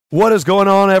What is going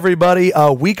on, everybody?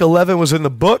 Week 11 was in the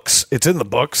books. It's in the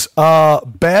books.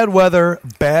 Bad weather,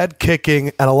 bad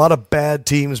kicking, and a lot of bad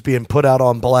teams being put out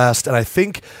on blast. And I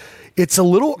think it's a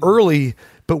little early,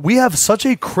 but we have such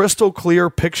a crystal clear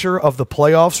picture of the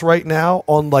playoffs right now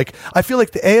on, I feel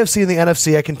like the AFC and the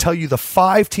NFC, I can tell you the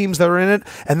 5 teams that are in it,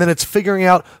 and then it's figuring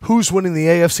out who's winning the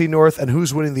AFC North and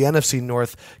who's winning the NFC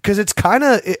North, because it's kind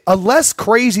of, unless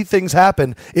crazy things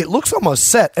happen, it looks almost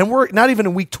set, and we're not even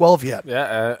in week 12 yet.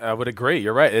 Yeah, I would agree.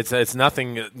 You're right. It's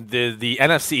nothing. The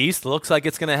NFC East looks like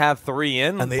it's going to have 3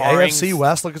 in. And the AFC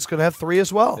West looks like it's going to have 3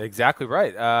 as well. Exactly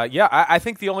right. I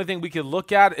think the only thing we could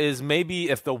look at is maybe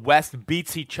if the West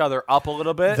beats each other up a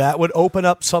little bit. That would open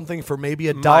up something for maybe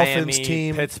a Dolphins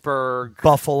team. Pittsburgh.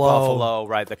 Buffalo,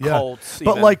 right, the Colts.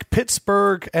 But like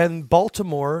Pittsburgh and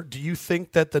Baltimore, do you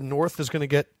think that the North is going to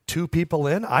get 2 people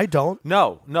in? I don't.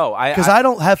 No. Because I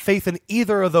don't have faith in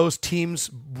either of those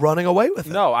teams running away with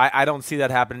it. No, I don't see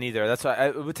that happening either. That's why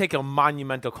it would take a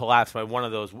monumental collapse by one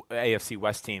of those AFC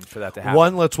West teams for that to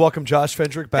happen. Let's welcome Josh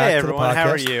Fendrick back to the podcast. Hey, everyone. How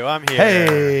are you? I'm here.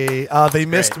 Hey, they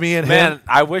missed me and him. Man,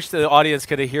 I wish the audience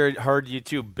could have heard you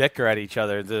two bicker at each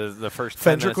other the first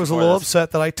 10 minutes. Fendrick was a little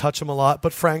upset that I touch him a lot,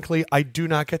 but frankly, I do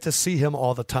not get to see him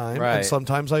all the time, right. And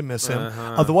sometimes I miss him.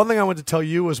 The one thing I wanted to tell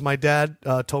you was my dad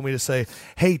told me to say,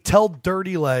 hey, tell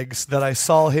Dirty Legs that I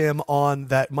saw him on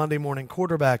that Monday morning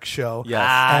quarterback show.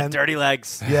 Yes. Dirty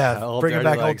Legs. Yeah, bringing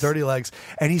back old Dirty Legs.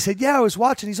 And he said, yeah, I was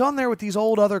watching. He's on there with these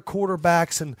old other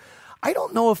quarterbacks, and I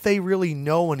don't know if they really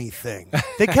know anything.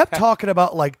 They kept talking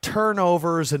about like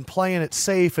turnovers and playing it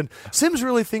safe, and Sims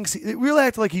really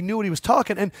acted like he knew what he was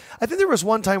talking. And I think there was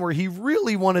one time where he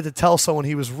really wanted to tell someone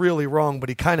he was really wrong, but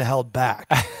he kind of held back.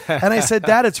 And I said,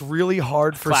 Dad, it's really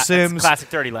hard for Sims. It's classic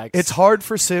Dirty Legs. It's hard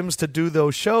for Sims to do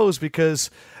those shows because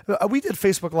we did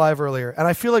Facebook Live earlier, and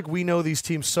I feel like we know these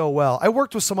teams so well. I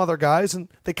worked with some other guys, and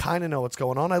they kind of know what's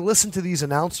going on. I listen to these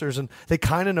announcers, and they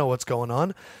kind of know what's going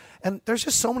on. And there's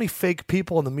just so many fake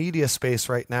people in the media space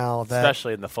right now that,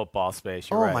 especially in the football space.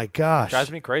 You're right. Oh my gosh, it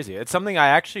drives me crazy. It's something I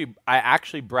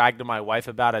actually brag to my wife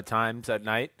about at times at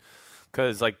night,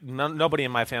 because nobody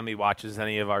in my family watches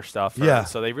any of our stuff.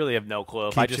 So they really have no clue.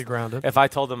 Keeps you grounded. If I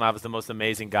told them I was the most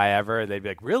amazing guy ever, they'd be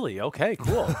like, "Really? Okay,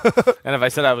 cool." And if I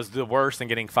said I was the worst and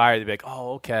getting fired, they'd be like,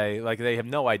 "Oh, okay." Like they have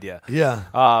no idea.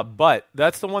 Yeah. But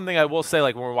that's the one thing I will say.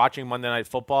 Like when we're watching Monday Night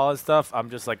Football and stuff,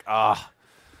 I'm just like,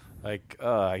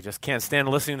 I just can't stand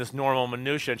listening to this normal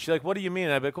minutia. And she's like, what do you mean?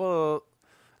 I'd be like, well,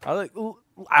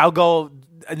 I'll go,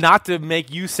 not to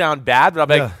make you sound bad, but I'll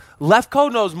be like,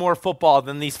 Lefkoe knows more football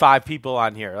than these 5 people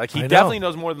on here. Like, he definitely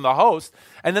knows more than the host.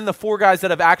 And then the 4 guys that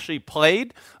have actually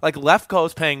played, like,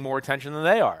 Lefkoe's paying more attention than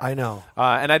they are. I know.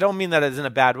 And I don't mean that as in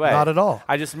a bad way. Not at all.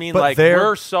 I just mean, but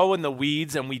we're so in the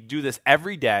weeds, and we do this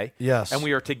every day. Yes. And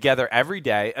we are together every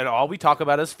day, and all we talk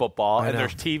about is football. And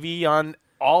there's TV on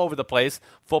all over the place,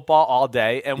 football all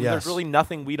day, and there's really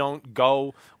nothing we don't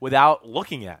go without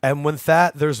looking at. And with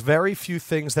that, there's very few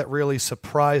things that really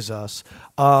surprise us.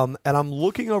 And I'm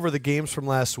looking over the games from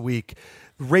last week.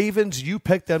 Ravens, you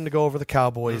picked them to go over the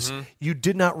Cowboys. Mm-hmm. You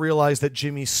did not realize that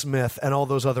Jimmy Smith and all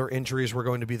those other injuries were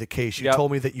going to be the case. You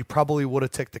told me that you probably would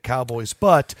have ticked the Cowboys,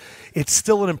 but it's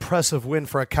still an impressive win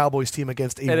for a Cowboys team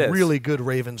against a really good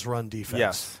Ravens run defense.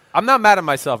 Yes. I'm not mad at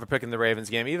myself for picking the Ravens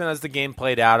game. Even as the game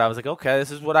played out, I was like, okay,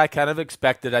 this is what I kind of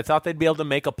expected. I thought they'd be able to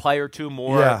make a play or 2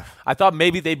 more. Yeah. I thought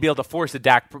maybe they'd be able to force a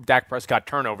Dak Prescott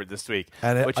turnover this week,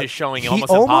 which is showing almost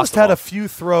impossible. He almost had a few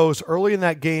throws early in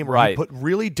that game where he put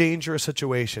really dangerous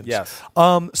situations. Yes.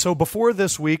 So before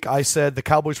this week, I said the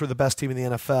Cowboys were the best team in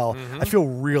the NFL. Mm-hmm. I feel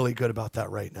really good about that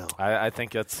right now. I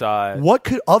think it's what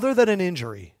could, other than an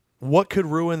injury, what could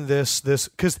ruin this?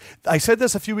 Because I said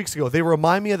this a few weeks ago. They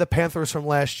remind me of the Panthers from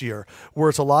last year, where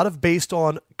it's a lot of based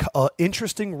on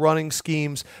interesting running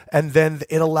schemes, and then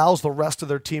it allows the rest of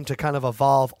their team to kind of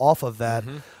evolve off of that.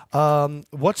 Mm-hmm.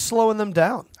 What's slowing them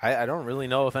down? I don't really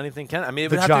know if anything can. I mean,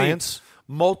 the Giants.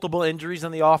 Multiple injuries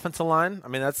on the offensive line. I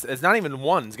mean, it's not even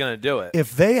one's going to do it.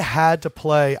 If they had to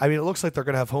play, I mean, it looks like they're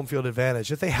going to have home field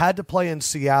advantage. If they had to play in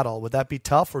Seattle, would that be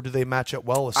tough, or do they match up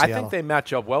well with Seattle? I think they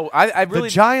match up well. The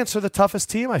Giants are the toughest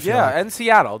team, I feel like. And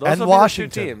Seattle. Those and are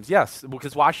Washington. The 2 teams. Yes,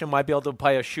 because Washington might be able to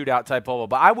play a shootout type ball.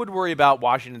 But I would worry about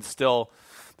Washington still.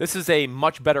 This is a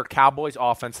much better Cowboys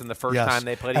offense than the first time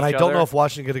they played each other. And I don't know if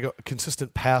Washington could get a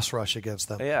consistent pass rush against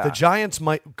them. Yeah. The Giants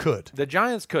could. The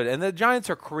Giants could. And the Giants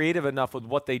are creative enough with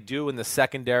what they do in the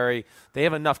secondary. They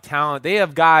have enough talent. They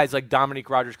have guys like Dominique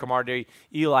Rodgers-Cromartie,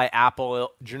 Eli Apple,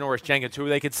 Janoris Jenkins, who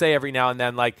they could say every now and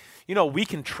then, we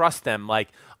can trust them, on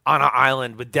an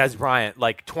island with Des Bryant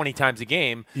 20 times a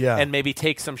game and maybe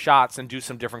take some shots and do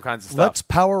some different kinds of stuff. Let's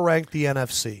power rank the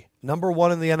NFC. Number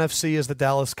 1 in the NFC is the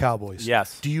Dallas Cowboys.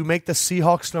 Yes. Do you make the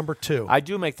Seahawks number 2? I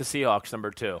do make the Seahawks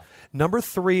number 2. Number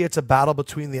 3, it's a battle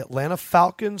between the Atlanta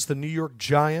Falcons, the New York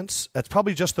Giants. That's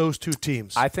probably just those 2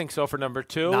 teams. I think so for number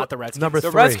 2. Not the Redskins. Number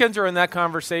The 3. Redskins are in that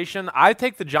conversation. I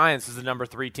take the Giants as the number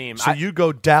 3 team. So you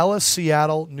go Dallas,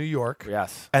 Seattle, New York.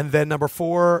 Yes. And then number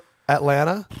 4,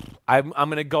 Atlanta. I'm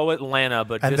going to go Atlanta,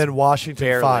 but And just then Washington,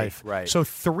 barely. 5. Right. So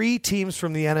 3 teams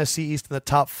from the NFC East in the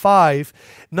top 5.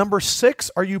 Number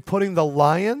 6, are you putting the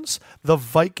Lions, the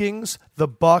Vikings, the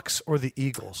Bucks, or the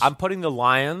Eagles? I'm putting the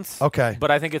Lions. Okay.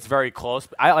 But I think it's very close.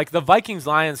 I like the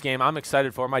Vikings-Lions game. I'm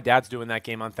excited for. My dad's doing that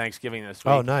game on Thanksgiving this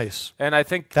week. Oh, nice. And I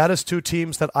think That is 2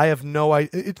 teams that I have no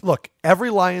idea. Look, every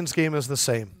Lions game is the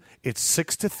same. It's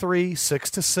 6-3,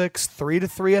 6-6,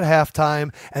 3-3 at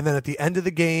halftime, and then at the end of the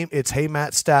game, it's, hey,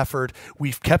 Matt Stafford,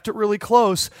 we've kept it really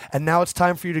close, and now it's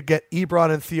time for you to get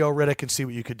Ebron and Theo Riddick and see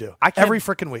what you could do. Every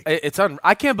freaking week.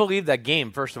 I can't believe that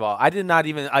game. First of all, I did not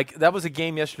even that was a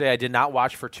game yesterday I did not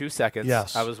watch for 2 seconds.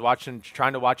 Yes. I was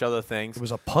trying to watch other things. It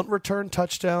was a punt return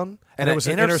touchdown, and an it was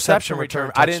an interception return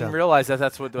I touchdown. didn't realize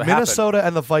that's what happened. Minnesota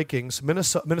and the Vikings,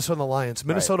 Minnesota and the Lions.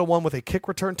 Minnesota won with a kick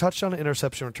return touchdown, an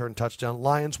interception return touchdown.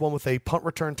 Lions won with a punt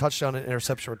return touchdown, and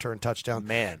interception return touchdown.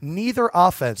 Man. Neither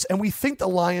offense, and we think the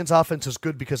Lions offense is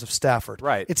good because of Stafford.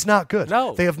 Right. It's not good.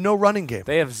 No. They have no running game.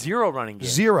 They have 0 running game.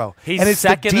 0. He's and it's the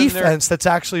second in defense that's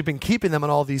actually been keeping them in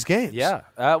all these games. Yeah.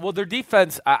 Well, their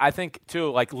defense, I think,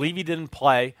 too, like Levy didn't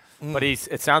play, but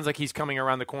it sounds like he's coming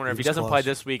around the corner. If he doesn't play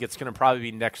this week, it's going to probably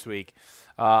be next week.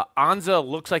 Anza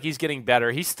looks like he's getting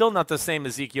better. He's still not the same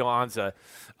Ezekiel Anza.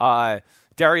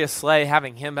 Darius Slay,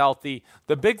 having him healthy.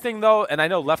 The big thing, though, and I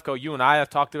know, Lefkoe, you and I have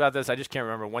talked about this. I just can't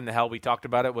remember when the hell we talked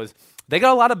about it, was they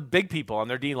got a lot of big people on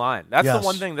their D-line. That's the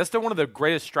one thing. That's one of the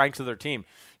greatest strengths of their team.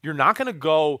 You're not going to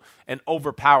go and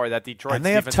overpower that Detroit And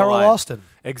they have defensive Terrell line. Austin.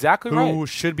 Exactly who right.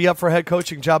 should be up for a head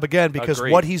coaching job again because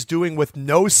Agreed. what he's doing with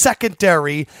no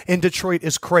secondary in Detroit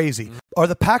is crazy. Are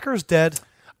the Packers dead?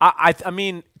 I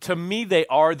mean, to me, they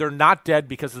are. They're not dead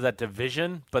because of that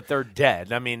division, but they're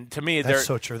dead. I mean, to me, That's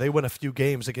so true. They win a few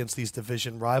games against these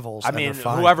division rivals. I mean, they're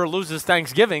fine. whoever loses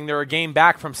Thanksgiving, they're a game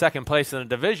back from second place in the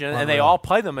division, and they all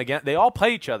play them again. They all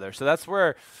play each other, so that's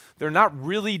where they're not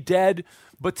really dead.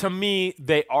 But to me,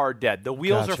 they are dead. The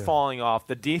wheels are falling off.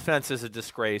 The defense is a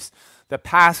disgrace. The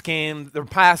pass game, the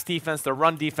pass defense, the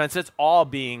run defense, it's all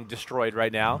being destroyed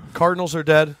right now. Cardinals are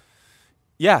dead.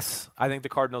 Yes, I think the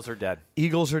Cardinals are dead.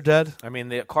 Eagles are dead. I mean,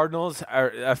 the Cardinals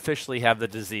officially have the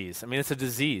disease. I mean, it's a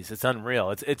disease. It's unreal.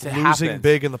 It Losing happens.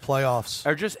 big in the playoffs.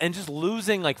 Or just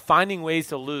losing, like finding ways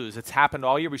to lose. It's happened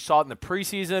all year. We saw it in the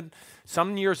preseason.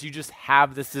 Some years you just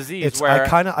have this disease. I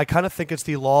kind of think it's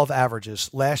the law of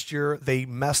averages. Last year they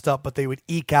messed up, but they would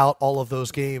eke out all of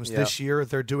those games. Yep. This year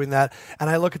they're doing that. And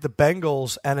I look at the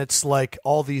Bengals, and it's like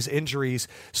all these injuries.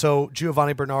 So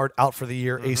Giovanni Bernard out for the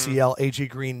year, ACL. A.J.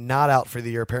 Green not out for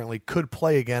the year. Apparently could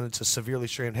play again. It's a severely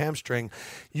strained hamstring.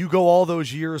 You go all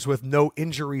those years with no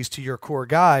injuries to your core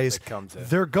guys.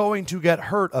 They're going to get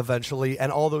hurt eventually,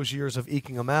 and all those years of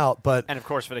eking them out. And of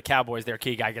course, for the Cowboys, their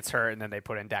key guy gets hurt, and then they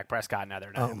put in Dak Prescott. Now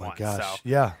they're 9-1. Oh my gosh! So.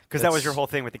 Yeah, because that was your whole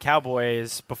thing with the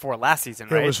Cowboys before last season,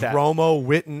 right? It was Romo,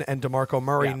 Witten, and DeMarco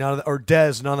Murray. Yeah. Or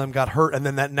Dez. None of them got hurt, and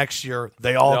then that next year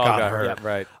they all got hurt. Yeah.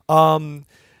 Right.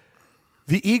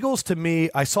 The Eagles, to me,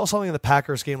 I saw something in the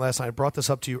Packers game last night. I brought this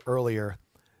up to you earlier.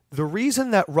 The reason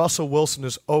that Russell Wilson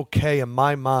is okay in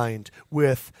my mind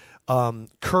with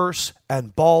Curse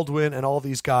and Baldwin and all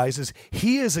these guys is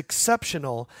he is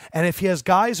exceptional, and if he has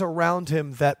guys around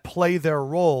him that play their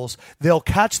roles, they'll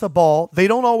catch the ball. They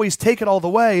don't always take it all the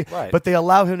way, but they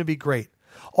allow him to be great.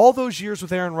 All those years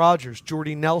with Aaron Rodgers,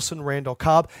 Jordy Nelson, Randall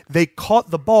Cobb, they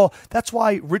caught the ball. That's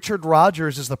why Richard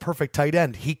Rodgers is the perfect tight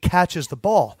end. He catches the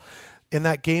ball. In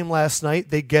that game last night,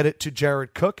 they get it to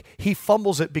Jared Cook. He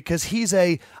fumbles it because he's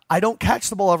I don't catch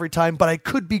the ball every time, but I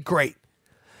could be great.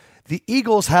 The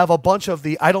Eagles have a bunch of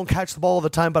I don't catch the ball all the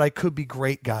time, but I could be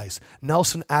great guys.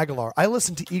 Nelson Aguilar. I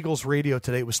listened to Eagles radio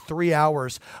today. It was 3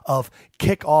 hours of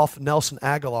kickoff Nelson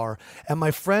Aguilar. And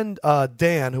my friend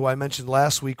Dan, who I mentioned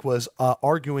last week, was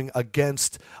arguing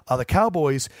against the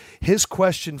Cowboys. His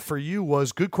question for you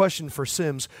was, good question for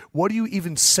Sims, what do you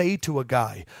even say to a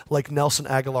guy like Nelson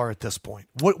Aguilar at this point?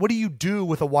 What do you do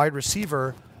with a wide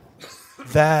receiver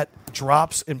that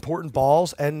drops important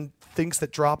balls and thinks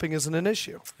that dropping isn't an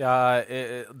issue?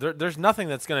 There's nothing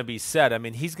that's going to be said. I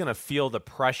mean, he's going to feel the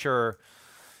pressure.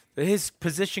 His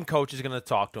position coach is going to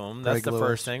talk to him. That's the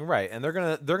first thing, right? And they're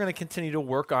going to continue to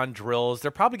work on drills.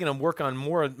 They're probably going to work on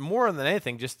more than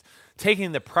anything, just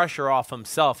taking the pressure off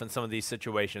himself in some of these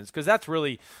situations, because that's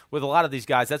really, with a lot of these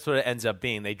guys, that's what it ends up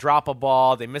being. They drop a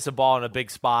ball, they miss a ball in a big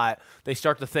spot, they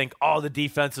start to think, oh, the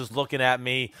defense is looking at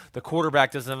me, the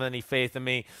quarterback doesn't have any faith in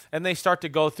me, and they start to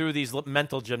go through these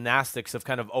mental gymnastics of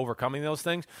kind of overcoming those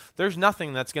things. There's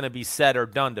nothing that's going to be said or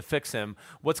done to fix him.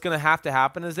 What's going to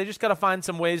happen is they just got to find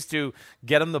some ways to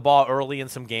get him the ball early in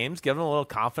some games, give him a little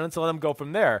confidence, and let him go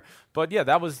from there. But yeah,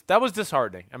 that was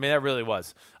disheartening. I mean, that really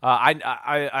was.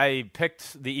 I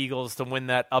picked the Eagles to win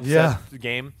that upset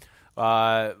game.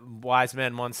 Wise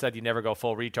man once said, "You never go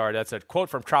full retard." That's a quote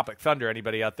from Tropic Thunder.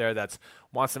 Anybody out there that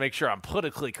wants to make sure I'm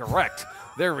politically correct,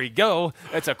 there we go.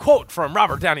 It's a quote from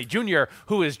Robert Downey Jr.,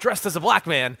 who is dressed as a black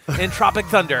man in Tropic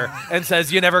Thunder and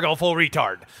says, "You never go full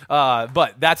retard."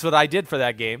 But that's what I did for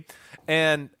that game.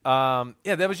 And,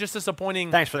 that was just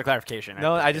disappointing. Thanks for the clarification.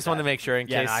 No, I just wanted to make sure in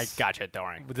case. No, I got you. Don't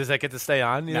worry. Does that get to stay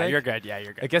on? No, you're good. Yeah,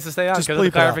 you're good. It gets to stay on Just because of the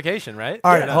bleep it out. clarification, right?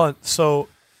 All right, hold on. So,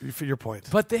 for your point.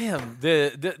 But damn,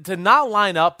 to not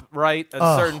line up right at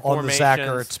certain on formations, the Zach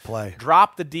Ertz play.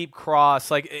 Drop the deep cross.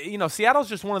 Seattle's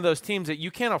just one of those teams that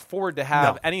you can't afford to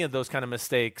have any of those kind of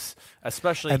mistakes,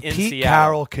 especially And in Pete Seattle.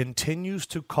 Carroll continues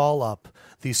to call up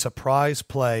the surprise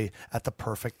play at the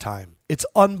perfect time. It's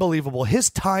unbelievable. His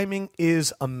timing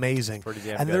is amazing. Pretty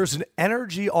damn and good. there's an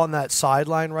energy on that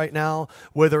sideline right now,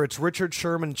 whether it's Richard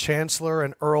Sherman, Chancellor,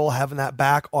 and Earl having that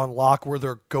back on lock where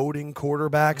they're goading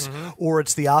quarterbacks, or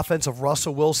it's the offense of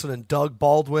Russell Wilson and Doug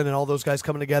Baldwin and all those guys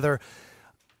coming together.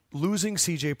 Losing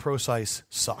C.J. Prosise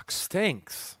sucks.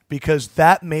 Stinks. Because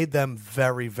that made them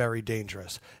very, very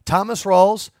dangerous. Thomas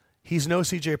Rawls, he's no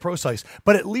C.J. Prosise,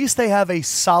 but at least they have a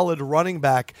solid running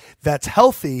back that's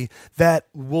healthy that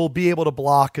will be able to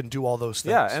block and do all those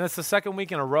things. Yeah, and it's the second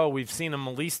week in a row we've seen them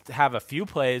at least have a few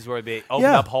plays where they open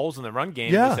up holes in the run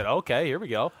game. Yeah. And we said, okay, here we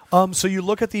go. So you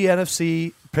look at the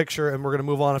NFC picture, and we're going to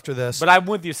move on after this. But I'm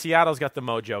with you. Seattle's got the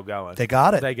mojo going. They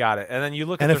got it. They got it. And then you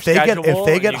look and at if their they schedule,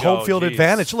 get and you home go, field geez.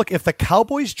 advantage, look, if the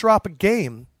Cowboys drop a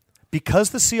game, because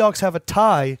the Seahawks have a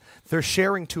tie, they're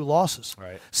sharing 2 losses.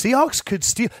 Right. Seahawks could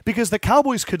steal because the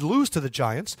Cowboys could lose to the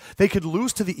Giants. They could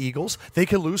lose to the Eagles. They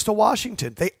could lose to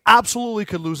Washington. They absolutely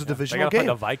could lose a divisional They game.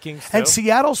 got the Vikings, and too.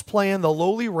 Seattle's playing the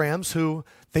lowly Rams, who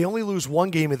they only lose 1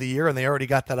 game of the year, and they already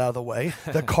got that out of the way.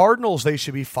 The Cardinals they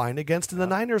should be fine against, and the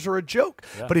Niners are a joke.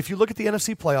 Yeah. But if you look at the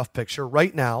NFC playoff picture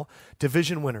right now,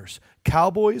 division winners,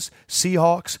 Cowboys,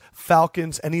 Seahawks,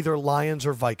 Falcons, and either Lions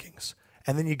or Vikings.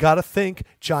 And then you got to think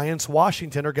Giants,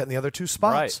 Washington are getting the other 2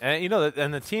 spots. Right.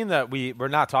 And the team that we're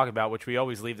not talking about, which we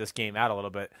always leave this game out a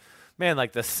little bit, man,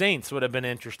 like the Saints would have been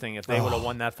interesting if they would have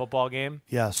won that football game.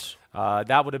 Yes.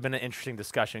 That would have been an interesting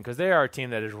discussion because they are a team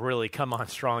that has really come on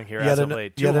strong here as of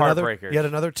late. 2 heartbreakers. Yet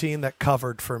another team that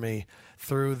covered for me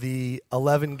through the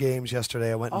 11 games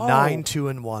yesterday. I went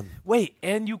 9-2-1. Wait,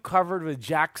 and you covered with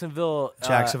Jacksonville,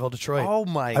 Detroit. Oh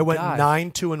my! I went gosh.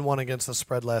 9-2-1 against the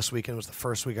spread last week, and it was the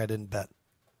first week I didn't bet.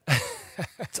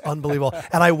 It's unbelievable,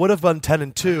 and I would have done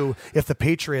 10-2 if the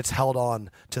Patriots held on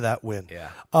to that win. Yeah.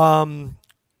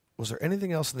 Was there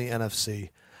anything else in the NFC?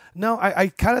 No, I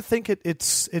kind of think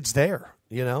it's there.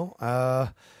 Yeah,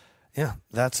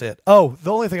 that's it. Oh,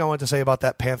 the only thing I wanted to say about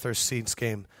that Panthers Saints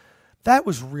game, that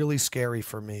was really scary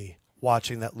for me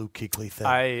watching that Luke Kuechly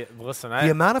thing.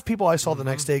 The amount of people I saw the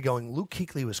next day going, Luke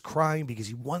Kuechly was crying because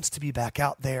he wants to be back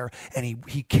out there and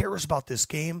he cares about this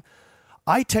game.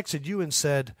 I texted you and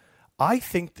said, I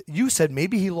think you said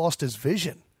maybe he lost his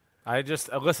vision. I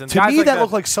just listen. To guys me, like that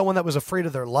looked like someone that was afraid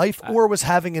of their life or was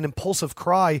having an impulsive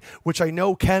cry, which I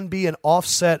know can be an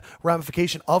offset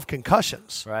ramification of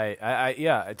concussions. Right.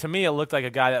 Yeah. To me, it looked like a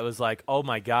guy that was like, "Oh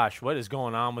my gosh, what is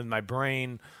going on with my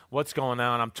brain? What's going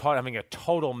on? I'm having a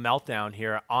total meltdown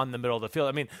here on the middle of the field."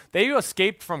 I mean, they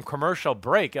escaped from commercial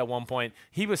break at one point.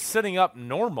 He was sitting up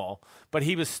normal, but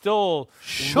he was still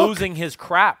losing his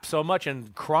crap so much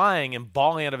and crying and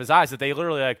bawling out of his eyes that they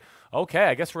literally like, okay,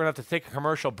 I guess we're going to have to take a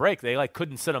commercial break. They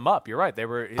couldn't sit him up. You're right.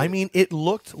 I mean, it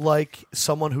looked like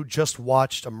someone who just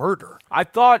watched a murder. I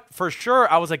thought for sure,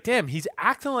 I was like, damn, he's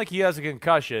acting like he has a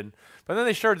concussion. But then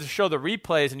they started to show the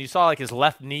replays, and you saw his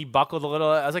left knee buckled a little.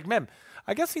 I was like, man,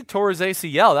 I guess he tore his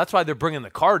ACL. That's why they're bringing the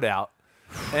card out.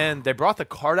 And they brought the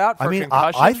card out for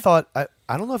concussion. I thought,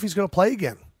 I don't know if he's going to play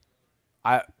again.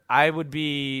 I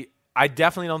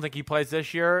definitely don't think he plays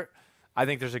this year. I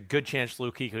think there's a good chance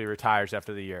Luke Kuechly retires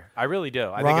after the year. I really do.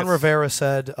 Ron Rivera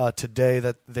said today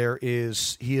that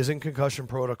he is in concussion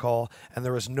protocol and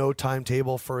there is no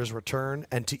timetable for his return,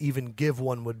 and to even give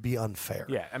one would be unfair.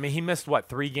 Yeah, I mean, he missed,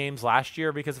 3 games last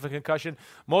year because of a concussion?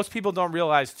 Most people don't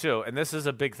realize, too, and this is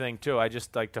a big thing, too. I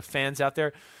just, to fans out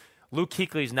there, Luke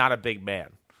Kuechly's not a big man.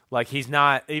 Like, he's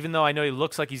not, even though I know he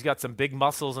looks like he's got some big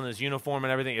muscles in his uniform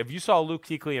and everything, if you saw Luke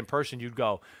Kuechly in person, you'd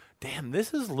go, damn,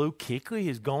 this is Luke Kuechly.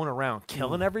 He's going around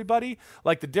killing everybody.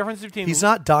 Like, the difference between He's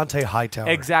not Dante Hightower.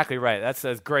 Exactly right. That's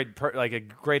a great, a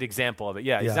great example of it.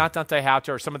 Yeah, he's not Dante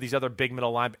Hightower or some of these other big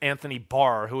middle line. Anthony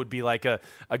Barr, who would be like a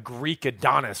Greek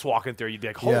Adonis walking through. You'd be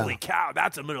like, holy cow,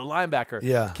 that's a middle linebacker.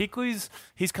 Yeah. Kuechly's,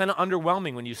 he's kind of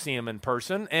underwhelming when you see him in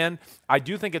person, and I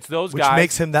do think it's those Which guys.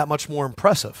 makes him that much more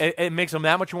impressive. It makes him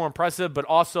that much more impressive, but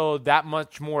also that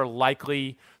much more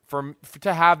likely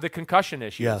to have the concussion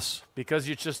issues. Yes. Because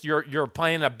you're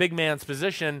playing a big man's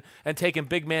position and taking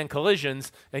big man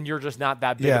collisions, and you're just not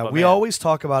that big of a man. We always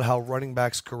talk about how running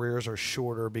backs' careers are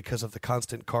shorter because of the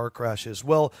constant car crashes.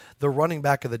 Well, the running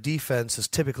back of the defense is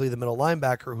typically the middle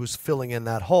linebacker who's filling in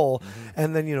that hole,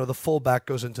 and then, the fullback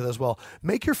goes into that as well.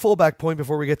 Make your fullback point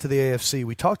before we get to the AFC.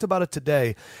 We talked about it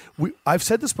today. I've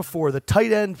said this before. The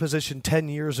tight end position 10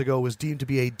 years ago was deemed to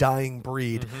be a dying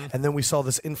breed, and then we saw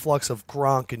this influx of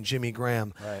Gronk and Jimmy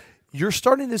Graham. Right. You're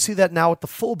starting to see that now with the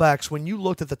fullbacks when you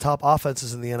looked at the top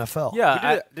offenses in the NFL.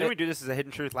 Yeah. Didn't we do this as a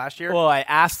hidden truth last year? Well, I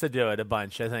asked to do it a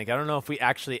bunch, I think. I don't know if we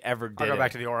actually ever did I'll go it.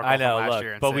 back to the Oracle I know, from last look,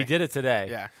 year and but say. we did it today.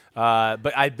 Yeah.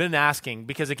 But I've been asking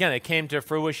because, again, it came to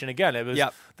fruition again. It was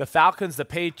the Falcons, the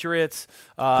Patriots,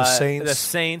 the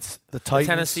Saints, the Titans.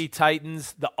 Tennessee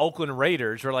Titans, the Oakland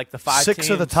Raiders were like the 5 Six teams.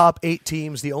 of the top 8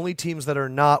 teams. The only teams that are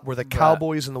not were the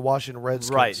Cowboys and the Washington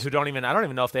Redskins. Right, who I don't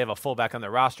even know if they have a fullback on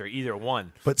their roster, either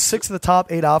one. But 6 of the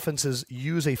top 8 offenses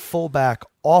use a fullback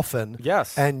often.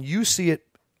 Yes. And you see it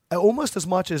almost as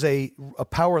much as a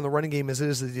power in the running game as it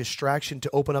is a distraction to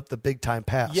open up the big-time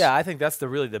pass. Yeah, I think that's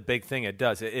really the big thing it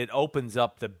does. It opens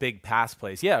up the big pass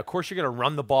plays. Yeah, of course you're going to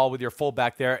run the ball with your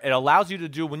fullback there. It allows you to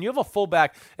do, when you have a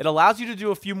fullback, it allows you to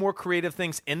do a few more creative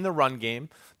things in the run game.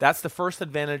 That's the first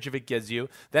advantage it gives you.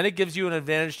 Then it gives you an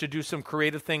advantage to do some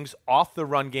creative things off the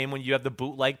run game when you have the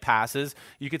bootleg passes.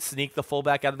 You could sneak the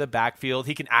fullback out of the backfield.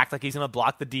 He can act like he's going to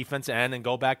block the defense end and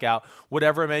go back out.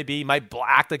 Whatever it may be, he might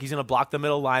act like he's going to block the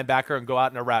middle linebacker and go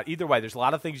out in a route. Either way, there's a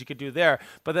lot of things you could do there.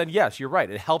 But then, yes, you're right.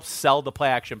 It helps sell the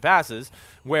play-action passes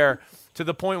where to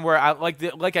the point where,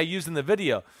 like I used in the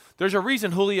video, there's a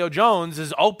reason Julio Jones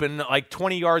is open like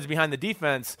 20 yards behind the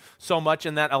defense so much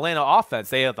in that Atlanta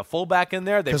offense. They have the fullback in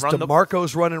there. Because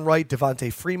DeMarco's running right.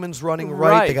 Devontae Freeman's running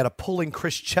right. They got a pulling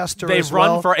Chris Chester as well. They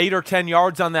run for 8 or 10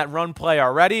 yards on that run play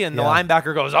already, and the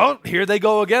linebacker goes, oh, here they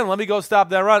go again. Let me go stop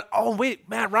that run. Oh, wait,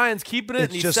 Matt Ryan's keeping it,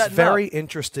 and he's setting up. It's just very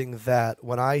interesting that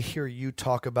when I hear you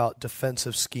talk about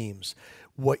defensive schemes,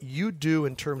 what you do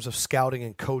in terms of scouting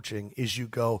and coaching is you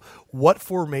go, what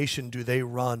formation do they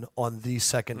run on these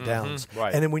second downs?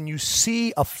 Right. And then when you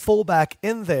see a fullback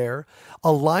in there, a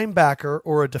linebacker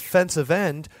or a defensive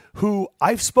end who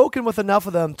I've spoken with enough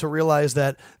of them to realize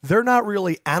that they're not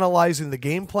really analyzing the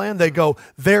game plan. They go,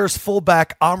 there's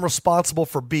fullback, I'm responsible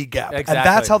for B gap. Exactly. And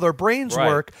that's how their brains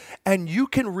work. And you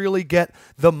can really get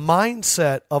the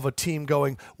mindset of a team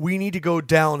going, we need to go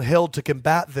downhill to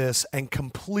combat this and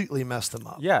completely mess them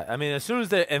up. Yeah, I mean, as soon as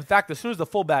the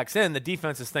fullback's in, the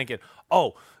defense is thinking,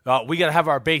 we got to have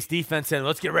our base defense in.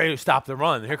 Let's get ready to stop the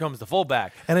run. Here comes the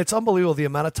fullback. And it's unbelievable the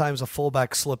amount of times a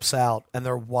fullback slips out and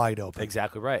they're wide open.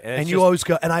 Exactly right. And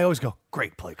I always go,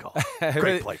 great play call.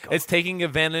 Great play call. It's taking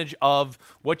advantage of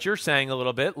what you're saying a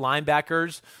little bit.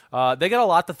 Linebackers, they got a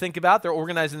lot to think about. They're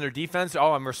organizing their defense.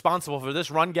 Oh, I'm responsible for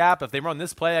this run gap. If they run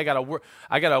this play, I got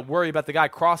to worry about the guy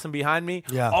crossing behind me.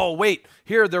 Yeah. Oh, wait,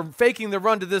 here they're faking the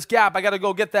run to this gap. I got to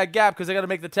go get that gap because I got to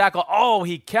make the tackle. Oh,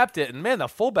 he kept it. And man, the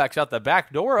fullback's out the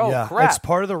back door. Oh, crap. It's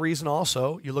part of the reason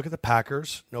also. You look at the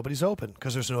Packers, nobody's open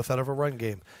because there's no threat of a run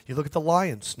game. You look at the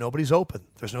Lions, nobody's open.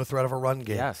 There's no threat of a run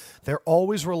game. Yes. They're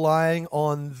always relying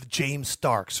on James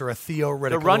Starks or a Theo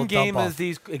Riddick. The run game is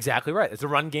exactly right. The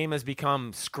run game has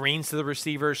become screens to the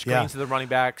receivers, screens to the running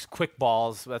backs, quick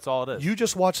balls. That's all it is. You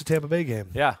just watched the Tampa Bay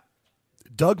game. Yeah.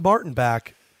 Doug Martin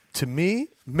back, to me,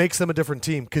 makes them a different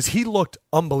team because he looked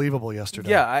unbelievable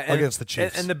yesterday against the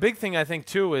Chiefs. And the big thing I think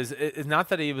too is not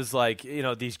that he was like,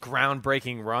 these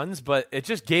groundbreaking runs, but it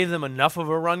just gave them enough of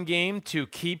a run game to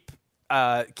keep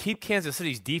Kansas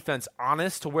City's defense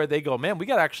honest to where they go, man, we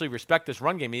got to actually respect this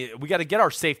run game. We got to get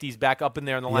our safeties back up in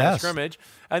there in the line of scrimmage.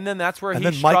 And then that's where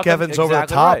Mike Evans over the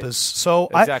top right. is so.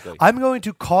 Exactly. I'm going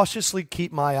to cautiously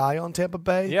keep my eye on Tampa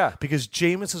Bay. Yeah. Because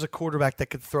Jameis is a quarterback that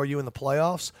could throw you in the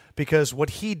playoffs. Because what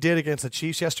he did against the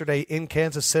Chiefs yesterday in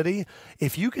Kansas City,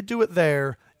 if you could do it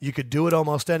there, you could do it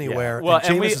almost anywhere. Yeah. Well,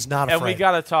 and Jameis is not afraid. And we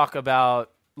got to talk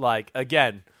about,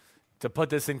 again, to put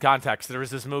this in context, there was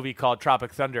this movie called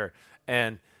Tropic Thunder,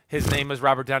 and his name was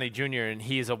Robert Downey Jr. and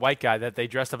he is a white guy that they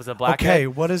dressed up as a black guy. Okay,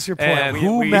 what is your point? And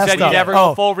Who we messed said up? you never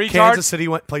go full retard? Kansas City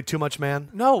played too much man.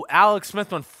 No, Alex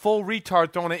Smith went full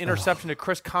retard throwing an interception to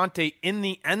Chris Conte in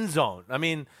the end zone. I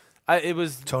mean, it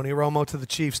was Tony Romo to the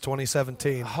Chiefs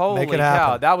 2017. holy Make it happen.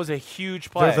 cow. That was a huge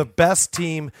play. They're the best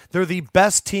team. They're the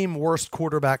best team, worst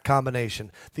quarterback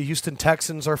combination. The Houston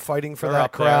Texans are fighting for They're that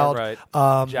up there, crowd.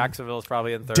 right. Jacksonville is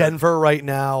probably in third. Denver right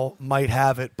now might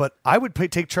have it, but I would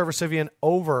take Trevor Siemian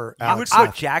over I would Alex put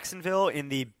Smith. Jacksonville in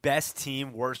the best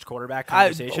team, worst quarterback A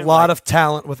conversation. lot of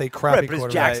talent with a crappy Right, but is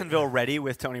quarterback. Jacksonville ready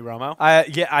with Tony Romo?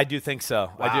 Yeah, I do think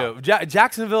so. Wow. I do.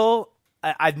 Jacksonville,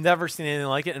 I've never seen anything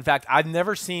like it. In fact, I've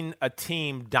never seen a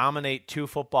team dominate 2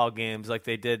 football games like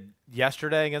they did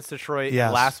yesterday against Detroit Yes.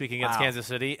 and last week against Wow. Kansas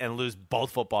City and lose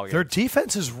both football games. Their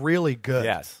defense is really good.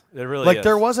 Yes, it really Like is.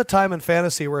 there was a time in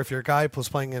fantasy where if your guy was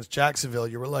playing against Jacksonville,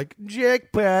 you were like,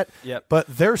 jackpot. Yep. But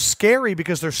they're scary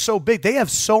because they're so big. They have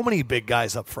so many big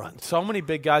guys up front. so many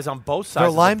big guys on both Their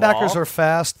sides. linebackers of the ball. are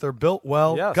fast. They're built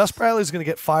well. Yes. Gus Bradley's going to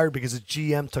get fired because his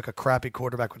GM took a crappy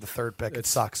quarterback with the 3rd pick. It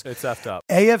sucks. It's effed up.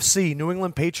 AFC, New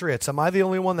England Patriots. Am I the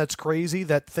only one that's crazy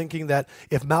that thinking that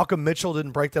if Malcolm Mitchell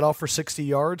didn't break that off for 60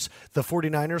 yards, the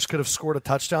 49ers could have scored a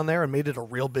touchdown there and made it a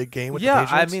real big game with the Yeah,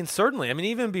 Patriots? I mean, certainly. I mean,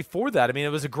 even before that, I mean, it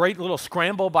was a great little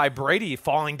scramble by Brady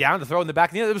falling down to throw in the back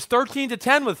of the end. It was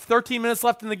 13-10 with 13 minutes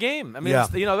left in the game. I mean, Yeah.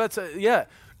 that's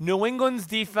New England's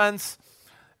defense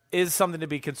is something to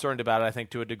be concerned about, I think,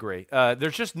 to a degree.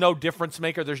 There's just no difference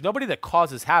maker. There's nobody that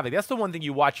causes havoc. That's the one thing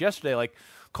you watch yesterday. Like,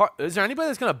 is there anybody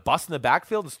that's going to bust in the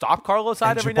backfield and stop Carlos Hyde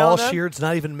and every now and then? Jabal Sheard's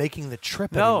not even making the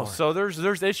trip No, anymore. so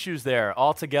there's issues there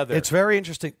altogether. It's very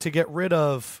interesting to get rid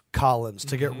of Collins,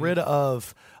 to get rid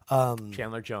of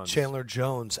Chandler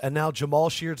Jones. And now Jamal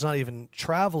Sheard's not even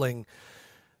traveling.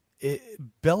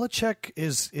 Belichick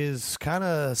is kind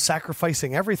of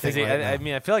sacrificing everything. Right now. I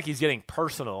mean, I feel like he's getting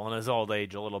personal in his old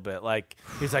age a little bit. Like,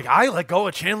 he's like, I let go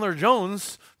of Chandler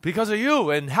Jones because of you,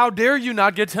 and how dare you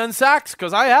not get 10 sacks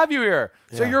because I have you here.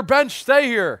 So Yeah. your bench, stay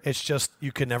here. It's just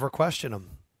you can never question him.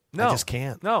 No, I just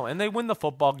can't. No, and they win the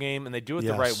football game, and they do it the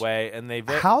Yes. right way, and they.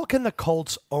 How can the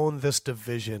Colts own this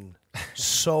division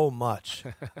so much?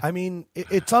 I mean,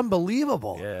 it's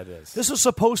unbelievable. Yeah, it is. This is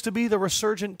supposed to be the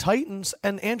resurgent Titans,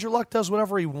 and Andrew Luck does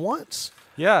whatever he wants.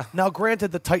 Yeah. Now,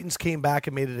 granted, the Titans came back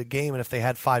and made it a game, and if they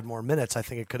had 5 more minutes, I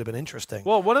think it could have been interesting.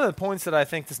 Well, one of the points that I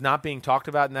think is not being talked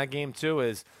about in that game too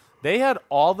is they had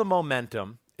all the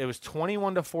momentum. It was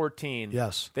 21-14.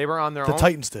 Yes. They were on their The own.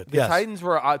 Titans did, The yes. Titans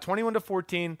were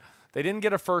 21-14. They didn't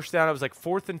get a first down. It was like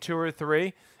 4th and 2 or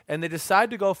 3, and they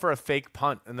decided to go for a fake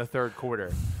punt in the 3rd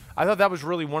quarter. I thought that was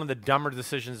really one of the dumber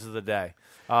decisions of the day.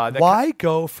 Why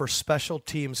go for special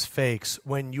teams fakes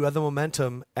when you have the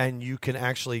momentum and you can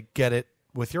actually get it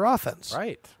with your offense?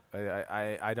 Right.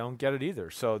 I don't get it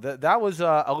either. So that was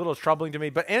a little troubling to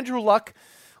me. But Andrew Luck,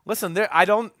 listen,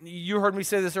 you heard me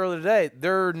say this earlier today.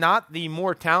 They're not the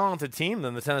more talented team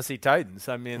than the Tennessee Titans.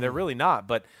 I mean, they're really not.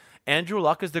 But Andrew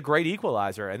Luck is the great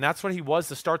equalizer, and that's what he was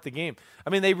to start the game. I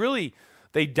mean,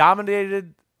 they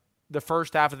dominated the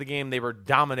first half of the game. They were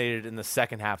dominated in the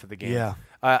second half of the game. Yeah.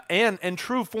 And in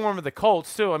true form of the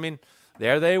Colts, too. I mean,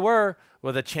 there they were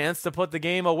with a chance to put the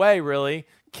game away, really.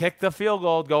 Kick the field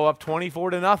goal, go up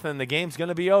 24-0. The game's going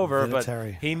to be over.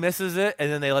 Vinatieri. But he misses it,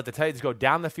 and then they let the Titans go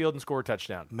down the field and score a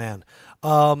touchdown. Man,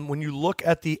 when you look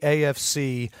at the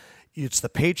AFC, it's the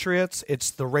Patriots,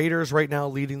 it's the Raiders right now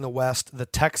leading the West. The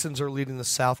Texans are leading the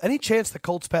South. Any chance the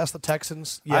Colts pass the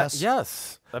Texans? Yes.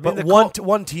 Yes. I mean, But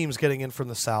one team's getting in from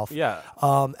the South. Yeah.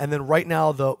 And then right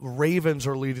now the Ravens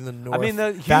are leading the North. I mean,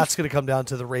 that's going to come down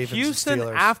to the Ravens Houston, and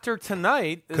Steelers. after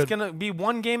tonight, is going to be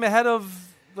one game ahead of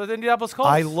the Indianapolis Colts.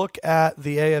 I look at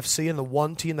the AFC, and the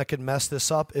one team that could mess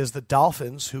this up is the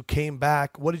Dolphins, who came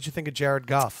back. What did you think of Jared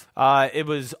Goff? It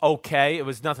was okay. It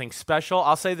was nothing special.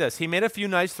 I'll say this. He made a few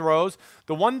nice throws.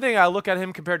 The one thing I look at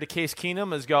him compared to Case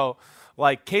Keenum is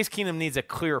Case Keenum needs a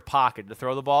clear pocket to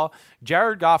throw the ball.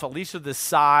 Jared Goff, at least with his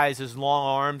size, his long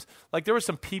arms, there were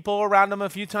some people around him a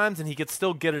few times, and he could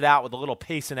still get it out with a little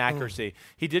pace and accuracy.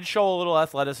 He did show a little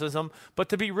athleticism, but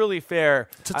to be really fair,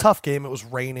 It's a tough game. It was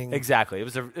raining. Exactly. It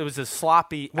was as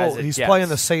sloppy Well, as it he's gets. playing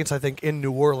the Saints, I think, in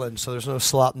New Orleans, so there's no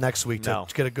slop next week to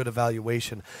get a good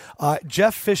evaluation.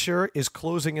 Jeff Fisher is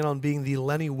closing in on being the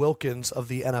Lenny Wilkens of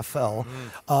the NFL.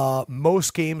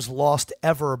 Most games lost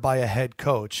ever by a head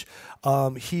coach.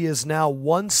 He is now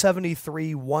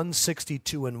 173,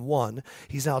 162, and 1.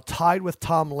 He's now tied with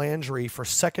Tom Landry for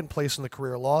second place on the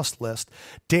career loss list.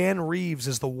 Dan Reeves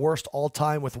is the worst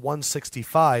all-time with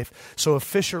 165. So if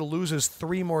Fisher loses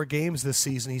 3 more games this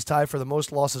season, he's tied for the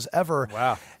most losses ever.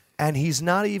 Wow. And he's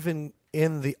not even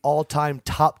in the all-time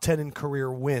top 10 in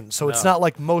career wins. So it's not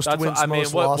like most wins,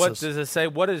 most losses. What does it say?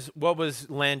 What was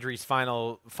Landry's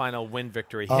final win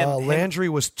victory? Landry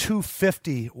was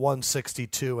 250,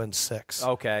 162, and 6.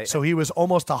 Okay. So he was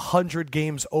almost 100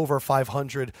 games over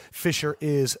 500. Fisher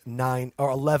is 9 or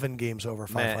 11 games over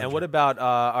 500. Man, and what about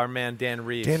our man Dan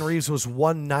Reeves? Dan Reeves was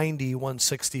 190,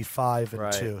 165,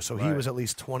 and 2. So he was at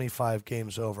least 25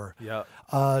 games over. Yep.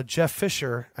 Jeff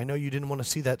Fisher, I know you didn't want to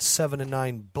see that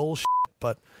 7-9 bullshit,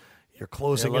 but you're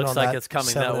closing in on that. It looks like it's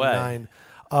coming that way.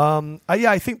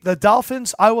 I think the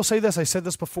Dolphins, I will say this, I said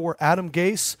this before, Adam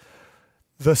Gase,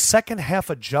 the second half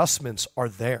adjustments are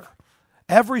there.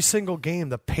 Every single game,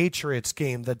 the Patriots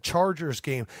game, the Chargers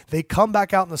game, they come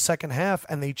back out in the second half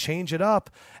and they change it up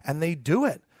and they do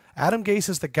it. Adam Gase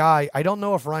is the guy. I don't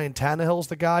know if Ryan Tannehill's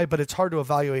the guy, but it's hard to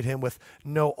evaluate him with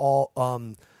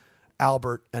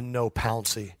Albert and no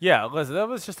Pouncey. Yeah, listen, that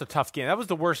was just a tough game. That was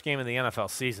the worst game of the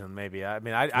NFL season, maybe. I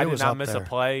mean, I did not miss a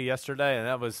play yesterday, and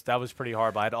that was pretty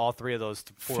hard. But I had all three of those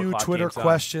 4 o'clock games. Few Twitter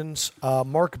questions.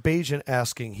 Mark Bajan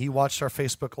asking, he watched our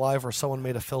Facebook Live where someone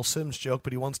made a Phil Simms joke,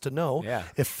 but he wants to know,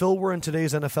 if Phil were in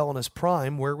today's NFL in his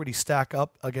prime, where would he stack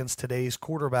up against today's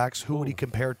quarterbacks? Who would he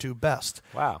compare to best?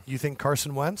 Wow. You think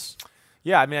Carson Wentz?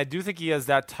 Yeah, I mean, I do think he has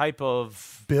that type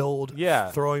of build,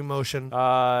 throwing motion.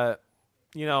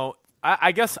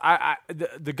 I guess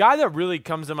the guy that really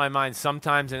comes to my mind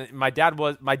sometimes, and my dad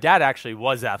actually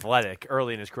was athletic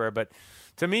early in his career, but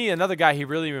to me, another guy he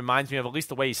really reminds me of, at least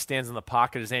the way he stands in the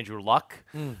pocket, is Andrew Luck.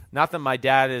 Not that my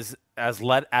dad is as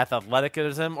athletic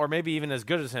as him, or maybe even as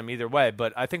good as him, either way,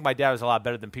 but I think my dad was a lot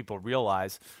better than people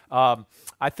realize. I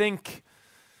think...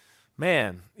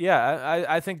 Man, yeah,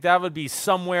 I think that would be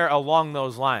somewhere along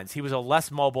those lines. He was a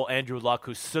less mobile Andrew Luck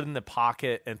who stood in the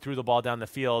pocket and threw the ball down the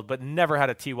field, but never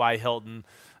had a T.Y. Hilton,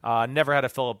 never had a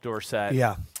Philip Dorsett.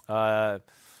 Yeah.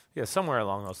 Somewhere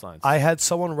along those lines. I had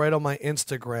someone write on my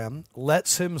Instagram, let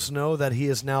Sims know that he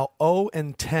is now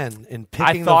 0-10 in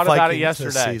picking the Vikings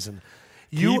this season.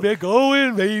 Keep it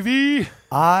going, baby.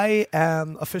 I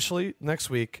am officially, next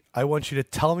week, I want you to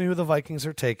tell me who the Vikings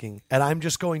are taking, and I'm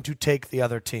just going to take the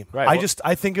other team. Right,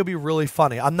 I think it'll be really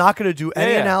funny. I'm not going to do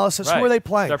any analysis. Right. Who are they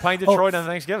playing? They're playing Detroit on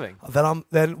Thanksgiving. I'm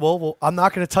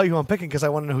not going to tell you who I'm picking because I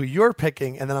want to know who you're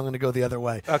picking, and then I'm going to go the other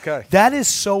way. Okay. That is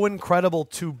so incredible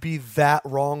to be that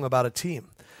wrong about a team,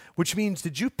 which means,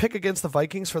 did you pick against the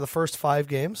Vikings for the first 5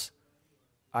 games?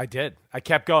 I did. I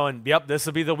kept going, yep, this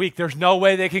will be the week. There's no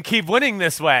way they can keep winning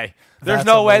this way. There's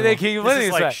no way they can keep winning this way.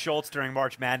 This is like Schultz during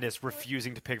March Madness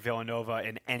refusing to pick Villanova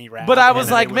in any round. But I was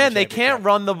like, man, they can't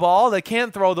run the ball. They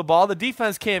can't throw the ball. The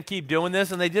defense can't keep doing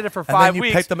this, and they did it for 5 weeks. And then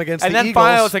you picked them against the Eagles. And then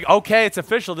finally I was like, okay, it's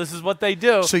official. This is what they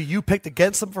do. So you picked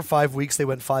against them for 5 weeks. They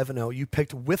went 5-0. You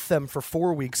picked with them for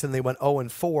 4 weeks, and they went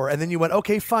 0-4. And then you went,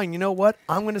 okay, fine. You know what?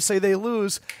 I'm going to say they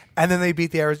lose. And then they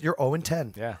beat the Arizona. You're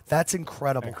 0-10. Yeah. That's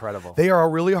incredible. Incredible. They are a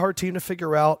really hard team to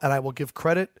figure out, and I will give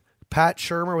credit. Pat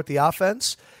Shurmur with the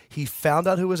offense. He found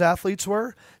out who his athletes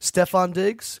were. Stephon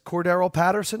Diggs, Cordero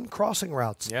Patterson, crossing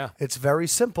routes. Yeah. It's very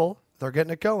simple. They're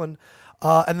getting it going.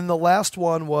 And then the last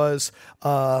one was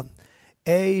for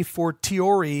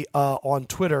Tiori on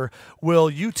Twitter.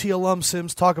 Will UT alum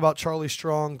Sims talk about Charlie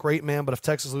Strong? Great man, but if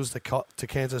Texas loses to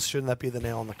Kansas, shouldn't that be the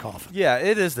nail in the coffin? Yeah,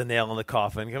 it is the nail in the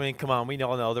coffin. I mean, come on. We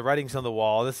all know the writing's on the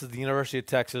wall. This is the University of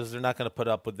Texas. They're not going to put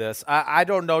up with this. I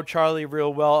don't know Charlie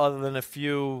real well other than a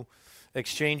few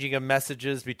exchanging of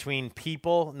messages between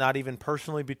people, not even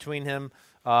personally between him.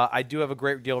 I do have a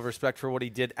great deal of respect for what he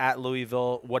did at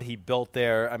Louisville, what he built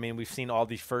there. I mean, we've seen all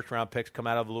these first-round picks come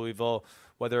out of Louisville,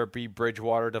 whether it be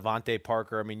Bridgewater, Devontae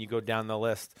Parker. I mean, you go down the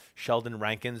list, Sheldon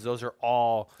Rankins. Those are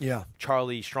all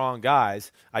Charlie Strong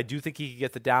guys. I do think he could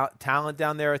get the talent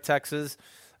down there at Texas,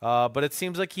 but it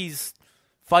seems like he's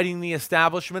fighting the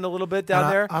establishment a little bit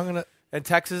down there. And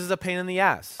Texas is a pain in the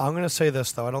ass. I'm going to say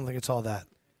this, though. I don't think it's all that.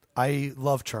 I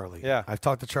love Charlie. Yeah. I've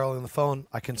talked to Charlie on the phone.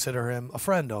 I consider him a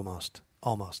friend almost.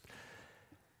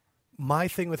 My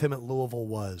thing with him at Louisville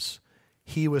was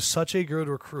he was such a good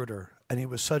recruiter and he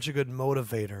was such a good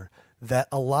motivator that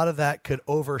a lot of that could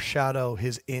overshadow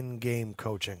his in-game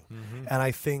coaching. Mm-hmm. And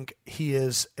I think he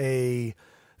is a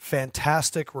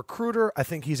fantastic recruiter. I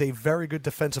think he's a very good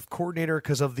defensive coordinator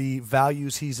because of the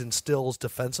values he instills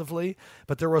defensively.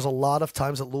 But there was a lot of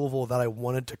times at Louisville that I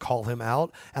wanted to call him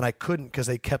out, and I couldn't because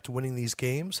they kept winning these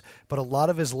games. But a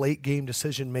lot of his late game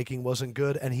decision making wasn't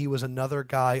good, and he was another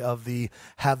guy of the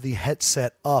have the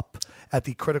headset up at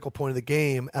the critical point of the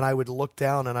game, and I would look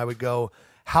down and I would go,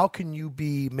 how can you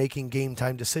be making game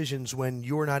time decisions when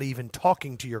you're not even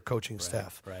talking to your coaching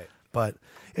staff? Right. But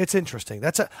it's interesting.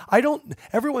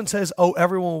 Everyone says,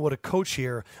 everyone would have coached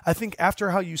here. I think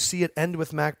after how you see it end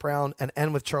with Mac Brown and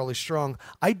end with Charlie Strong,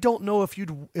 I don't know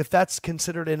if that's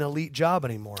considered an elite job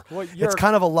anymore. Well, it's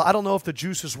kind of I don't know if the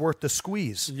juice is worth the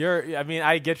squeeze.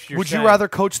 I get you. Would you rather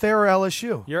coach there or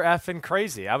LSU? You're effing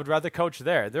crazy. I would rather coach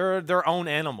there. They're their own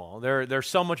animal. They're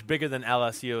so much bigger than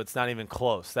LSU. It's not even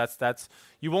close. That's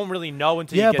you won't really know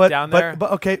until you get down there.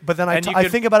 But then I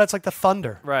think about it, it's like the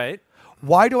Thunder. Right.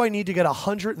 Why do I need to get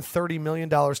 $130 million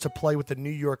to play with the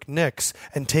New York Knicks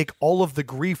and take all of the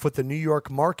grief with the New York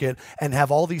market and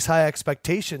have all these high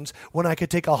expectations when I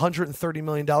could take $130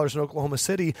 million in Oklahoma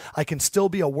City? I can still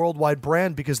be a worldwide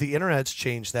brand because the internet's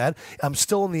changed that. I'm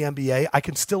still in the NBA. I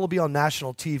can still be on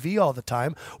national TV all the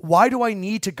time. Why do I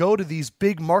need to go to these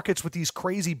big markets with these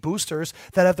crazy boosters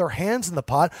that have their hands in the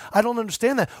pot? I don't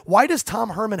understand that. Why does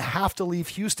Tom Herman have to leave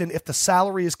Houston if the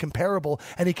salary is comparable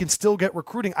and he can still get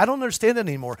recruiting? I don't understand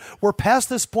anymore. We're past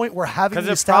this point where having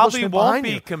the establishment behind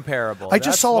you. Because it probably won't be comparable. I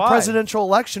just saw a presidential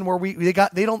election where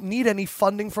they don't need any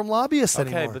funding from lobbyists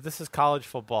anymore. Okay, but this is college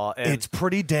football. And it's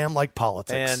pretty damn like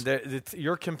politics. And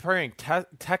you're comparing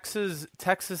Texas.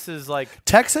 Texas is like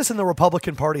Texas and the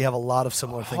Republican Party have a lot of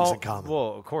similar things in common.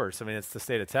 Well, of course. I mean, it's the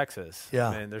state of Texas. Yeah.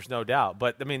 I mean, there's no doubt.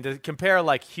 But I mean, to compare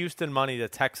like Houston money to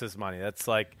Texas money,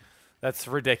 that's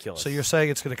ridiculous. So you're saying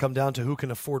it's going to come down to who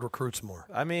can afford recruits more?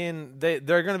 I mean, they're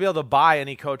going to be able to buy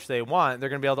any coach they want. They're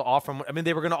going to be able to offer them. I mean,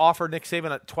 they were going to offer Nick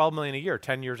Saban at $12 million a year,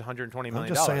 10 years, $120 million. I'm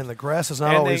just saying the grass is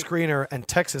not always greener, and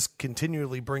Texas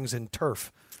continually brings in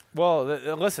turf. Well,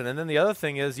 listen, and then the other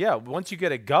thing is, once you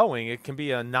get it going, it can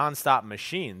be a nonstop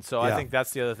machine. So I think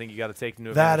that's the other thing you got to take into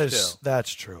account too.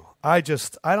 That's true. I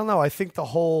don't know. I think the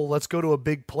whole let's go to a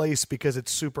big place because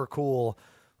it's super cool.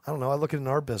 I don't know. I look at it in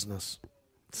our business.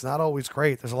 It's not always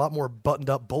great. There's a lot more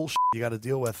buttoned-up bullshit you got to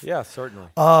deal with. Yeah, certainly.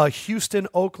 Houston,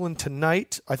 Oakland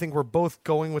tonight. I think we're both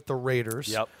going with the Raiders.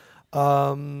 Yep.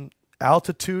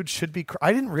 Altitude should be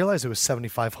I didn't realize it was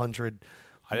 7,500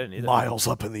 miles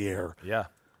up in the air. Yeah.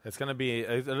 It's going to be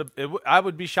I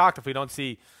would be shocked if we don't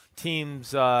see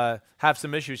teams have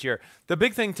some issues here. The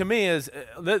big thing to me is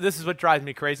this is what drives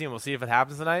me crazy, and we'll see if it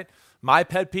happens tonight. My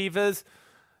pet peeve is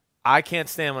I can't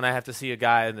stand when I have to see a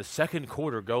guy in the second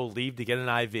quarter leave to get an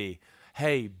IV.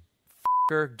 Hey,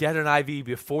 get an IV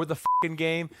before the fucking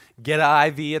game. Get an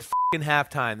IV at fucking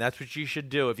halftime. That's what you should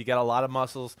do if you got a lot of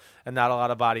muscles and not a lot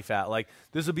of body fat. Like,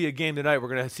 this will be a game tonight. We're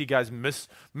going to see guys miss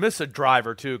a drive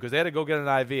or two because they had to go get an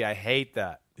IV. I hate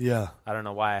that. Yeah. I don't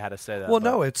know why I had to say that. Well,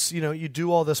 no, it's, you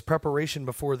do all this preparation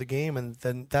before the game, and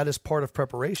then that is part of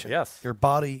preparation. Yes. Your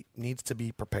body needs to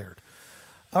be prepared.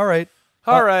 All right.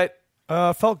 All right.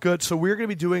 Felt good. So we're going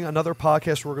to be doing another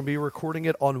podcast. We're going to be recording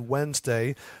it on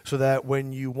Wednesday so that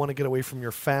when you want to get away from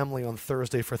your family on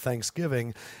Thursday for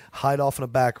Thanksgiving, hide off in a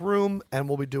back room, and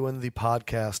we'll be doing the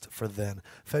podcast for then.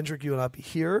 Fendrick, you and I be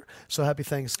here. So happy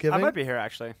Thanksgiving. I might be here,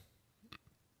 actually.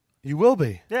 You will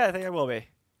be? Yeah, I think I will be.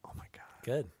 Oh, my God.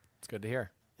 Good. It's good to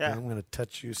hear. Yeah. I'm going to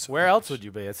touch you. Where else would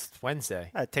you be? It's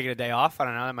Wednesday. Taking a day off. I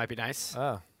don't know. That might be nice.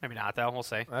 Oh. Maybe not, though. We'll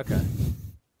see. Okay.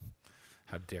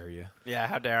 How dare you? Yeah,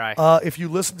 how dare I? If you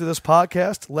listen to this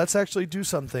podcast, let's actually do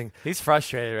something. He's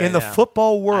frustrated right in the now.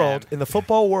 football world. In the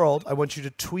football world, I want you to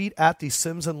tweet at the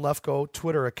Sims and Lefkoe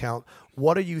Twitter account.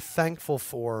 What are you thankful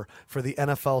for the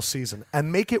NFL season?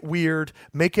 And make it weird,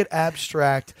 make it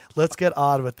abstract. Let's get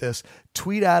odd with this.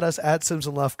 Tweet at us at Sims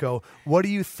and Lefkoe. What are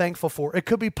you thankful for? It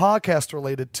could be podcast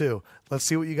related too. Let's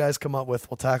see what you guys come up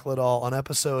with. We'll tackle it all on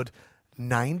episode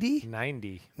 90?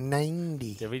 90.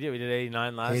 90. Did we do? We did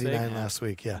 89 last week? 89 last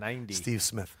week, yeah. 90. Steve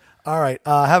Smith. All right.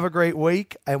 Have a great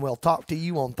week, and we'll talk to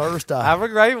you on Thursday. Have a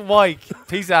great week.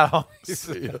 Peace out,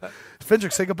 homies.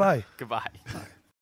 Fendrick, say goodbye. Goodbye.